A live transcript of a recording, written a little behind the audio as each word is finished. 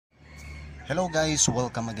Hello guys,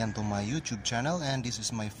 welcome again to my YouTube channel, and this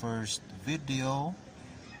is my first video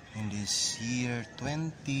in this year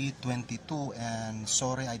 2022. And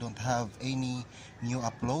sorry I don't have any new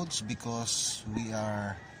uploads because we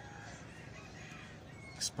are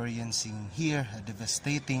experiencing here a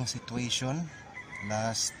devastating situation.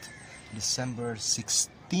 Last December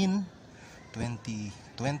 16,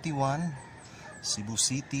 2021, Cebu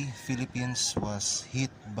City, Philippines was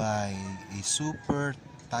hit by a super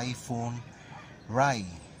typhoon Rai,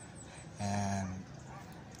 and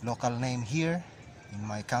local name here in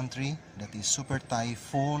my country, that is Super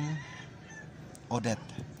Typhoon Odette.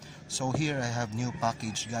 So here I have new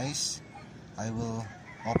package, guys. I will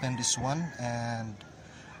open this one, and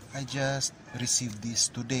I just received this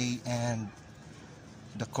today, and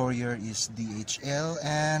the courier is DHL.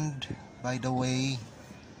 And by the way,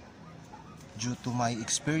 due to my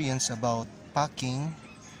experience about packing,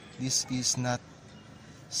 this is not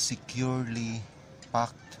securely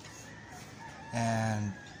packed.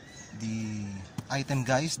 And the item,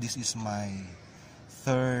 guys, this is my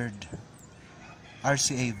third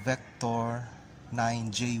RCA Vector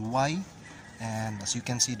 9JY, and as you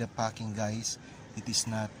can see the packing, guys, it is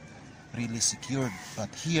not really secured.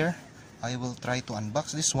 But here I will try to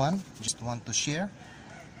unbox this one. Just want to share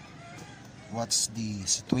what's the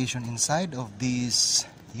situation inside of this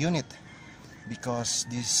unit, because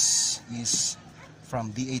this is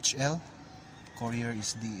from DHL. Courier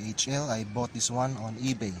is DHL. I bought this one on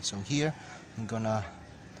eBay. So here I'm gonna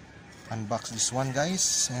unbox this one,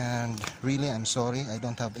 guys. And really, I'm sorry I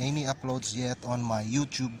don't have any uploads yet on my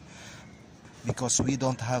YouTube because we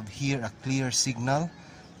don't have here a clear signal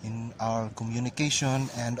in our communication,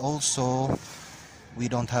 and also we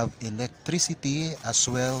don't have electricity as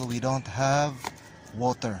well. We don't have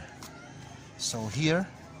water. So here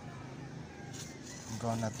I'm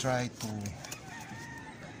gonna try to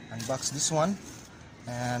unbox this one,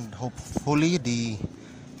 and hopefully the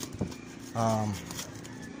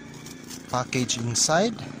package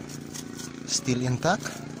inside still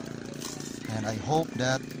intact, and I hope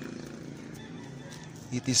that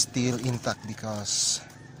it is still intact, because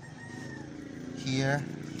here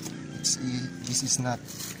this is not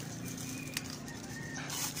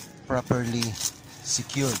properly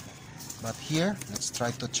secured. But here, let's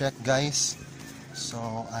try to check, guys.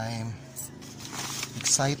 So I'm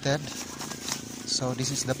excited. So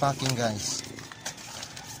this is the packing, guys.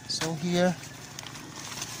 So here,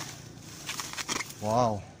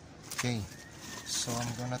 wow, okay, so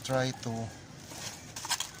I'm gonna try to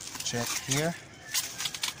check here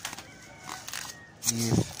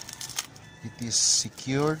if it is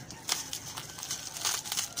secured.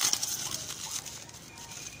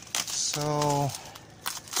 So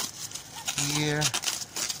here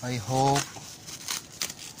I hope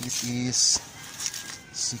it is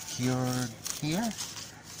secured here,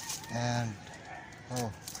 and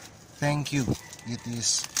oh, thank you, it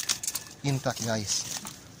is intact, guys.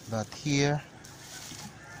 But here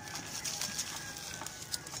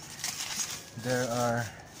there are,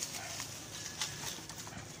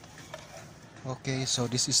 okay, so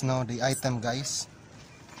this is now the item, guys.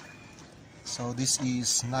 So this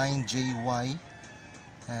is 9JY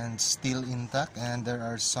and still intact, and there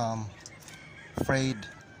are some frayed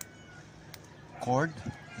cord,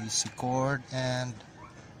 AC cord, and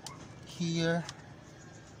here,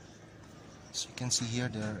 as you can see here,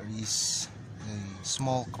 there is a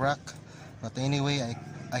small crack. But anyway,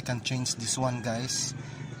 I can change this one, guys.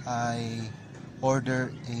 I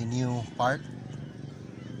ordered a new part,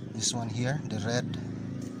 this one here, the red.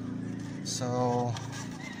 So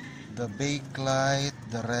the backlight,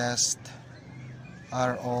 the rest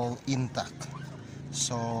are all intact.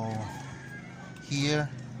 So here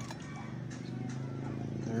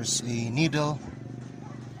there's a needle,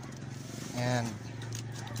 and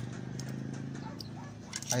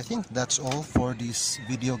I think that's all for this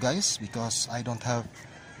video, guys, because I don't have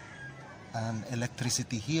an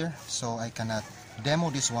electricity here, so I cannot demo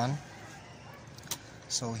this one.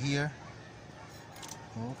 So here,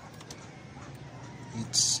 oh,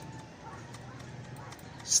 it's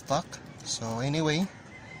stuck. So anyway,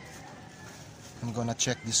 I'm gonna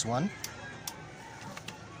check this one.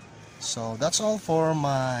 So that's all for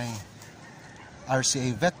my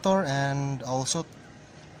RCA Vector, and also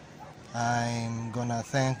I'm gonna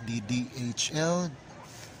thank the DHL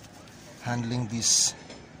handling this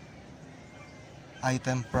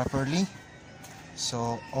item properly.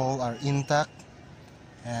 So all are intact,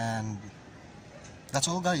 and that's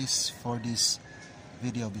all, guys, for this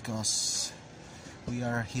video, because we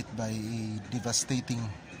are hit by a devastating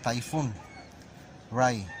typhoon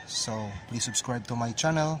Rai. So please subscribe to my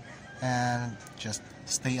channel and just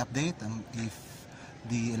stay updated if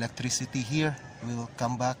the electricity here will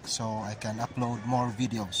come back so I can upload more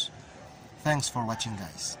videos. Thanks for watching,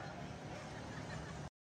 guys.